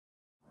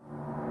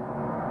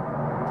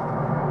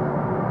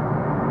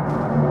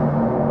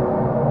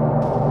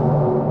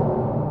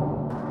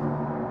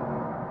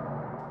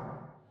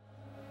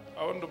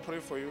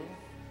for you.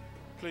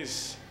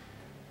 Please.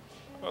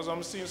 Because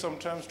I'm seeing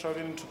sometimes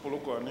traveling to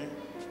Polokwane.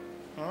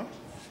 Huh?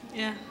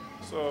 Yeah.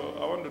 So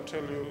I want to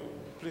tell you,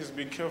 please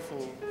be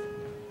careful.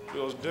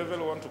 Because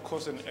devil want to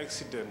cause an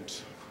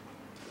accident.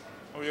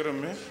 Oh, you hear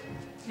me?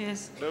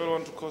 Yes. Devil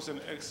want to cause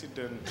an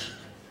accident.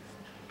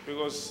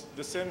 Because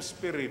the same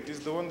spirit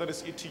is the one that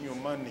is eating your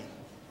money.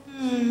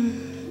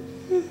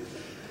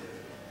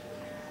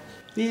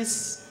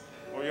 Yes.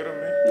 Oh, you hear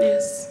me?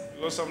 Yes.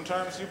 Because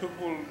sometimes you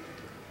people,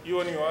 you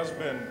and your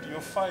husband, you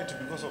fight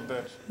because of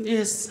that.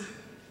 Yes.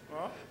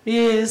 Huh?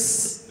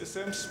 Yes. The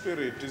same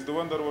spirit is the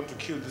one that want to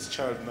kill this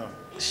child now.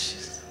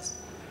 Jesus.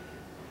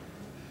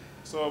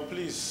 So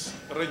please,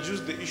 reduce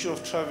the issue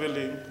of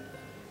traveling.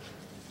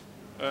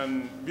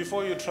 And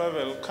before you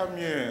travel, come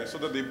here so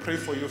that they pray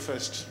for you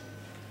first.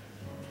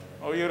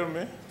 Oh, you hear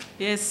me?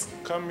 Yes.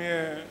 Come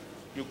here,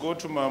 you go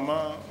to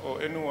Mama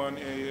or anyone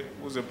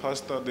who's a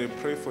pastor, they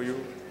pray for you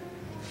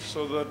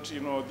so that,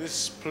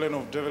 this plan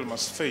of devil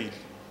must fail.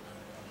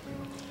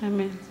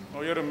 Amen.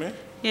 Oh, you hear me?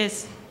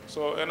 Yes.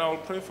 So, and I'll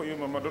pray for you,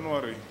 Mama, don't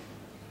worry.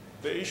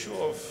 The issue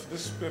of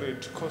this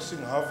spirit causing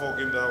havoc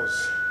in the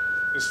house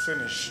is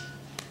finished.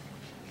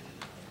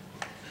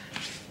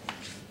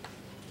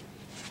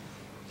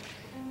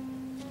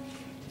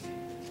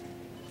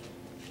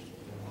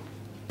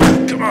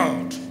 Come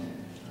out.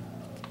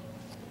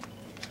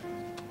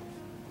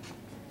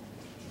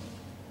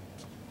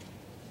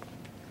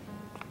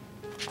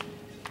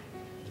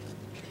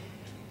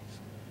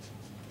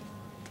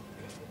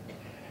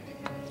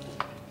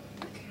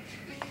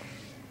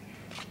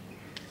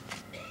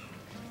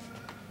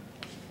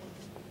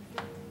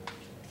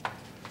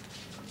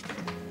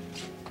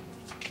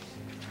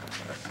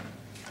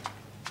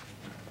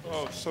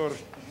 Oh, sorry.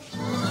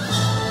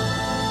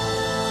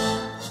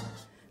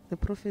 The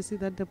prophecy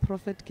that the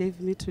prophet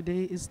gave me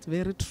today is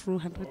very true,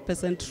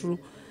 100% true.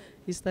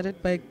 He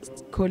started by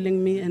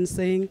calling me and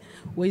saying,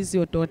 "Where's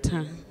your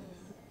daughter?"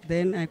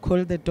 Then I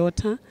called the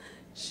daughter.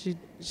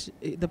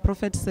 The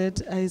prophet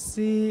said, "I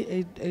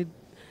see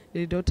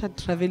a daughter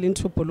traveling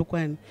to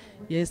Polokwane."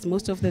 Yes,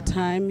 most of the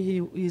time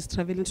he is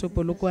traveling to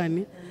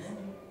Polokwane.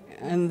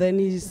 And then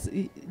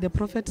the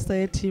prophet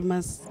said he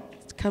must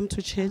come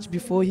to church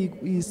before he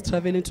is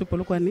traveling to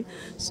Polokwane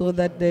so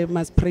that they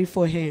must pray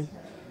for her.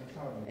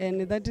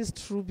 And that is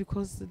true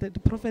because the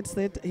prophet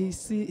said he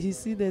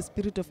see the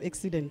spirit of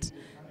accident.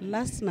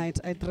 Last night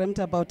I dreamt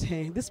about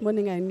her. This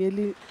morning I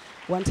nearly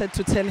wanted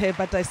to tell her,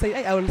 but I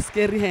say I will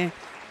scare her.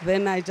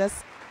 Then I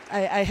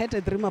had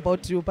a dream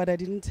about you, but I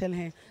didn't tell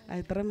her.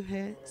 I dreamt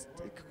her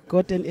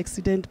got an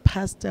accident,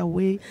 passed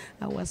away.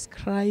 I was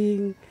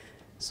crying.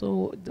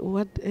 So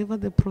whatever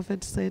the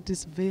prophet said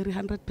is very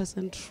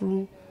 100%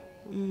 true.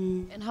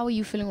 And how are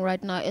you feeling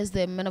right now as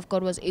the man of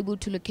God was able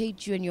to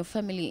locate you and your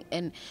family,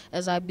 and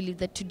as I believe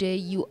that today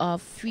you are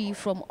free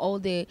from all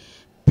the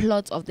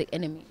plots of the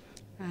enemy?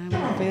 I'm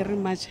very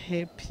much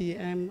happy.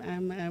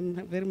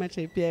 I'm very much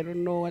happy. I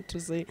don't know what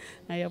to say.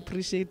 I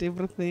appreciate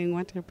everything.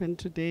 What happened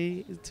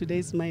today? Today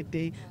is my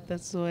day.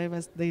 That's why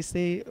they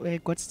say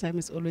God's time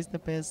is always the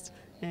best.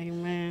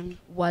 Amen.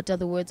 What are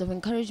the words of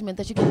encouragement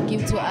that you can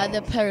give to other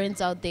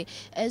parents out there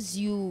as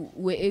you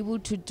were able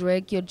to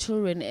drag your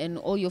children and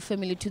all your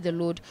family to the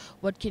Lord?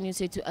 What can you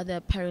say to other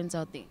parents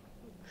out there?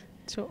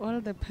 To all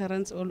the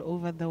parents all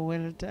over the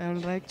world, I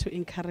would like to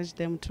encourage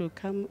them to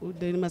come.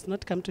 They must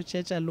not come to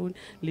church alone,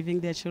 leaving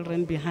their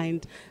children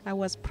behind. I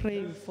was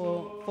praying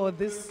for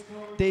this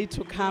day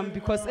to come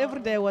because every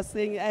day I was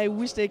saying, I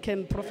wish they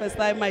can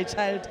prophesy my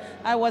child.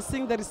 I was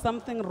saying there is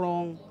something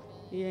wrong.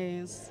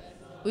 Yes.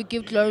 We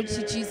give glory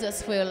to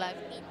Jesus for your life.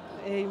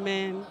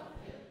 Amen.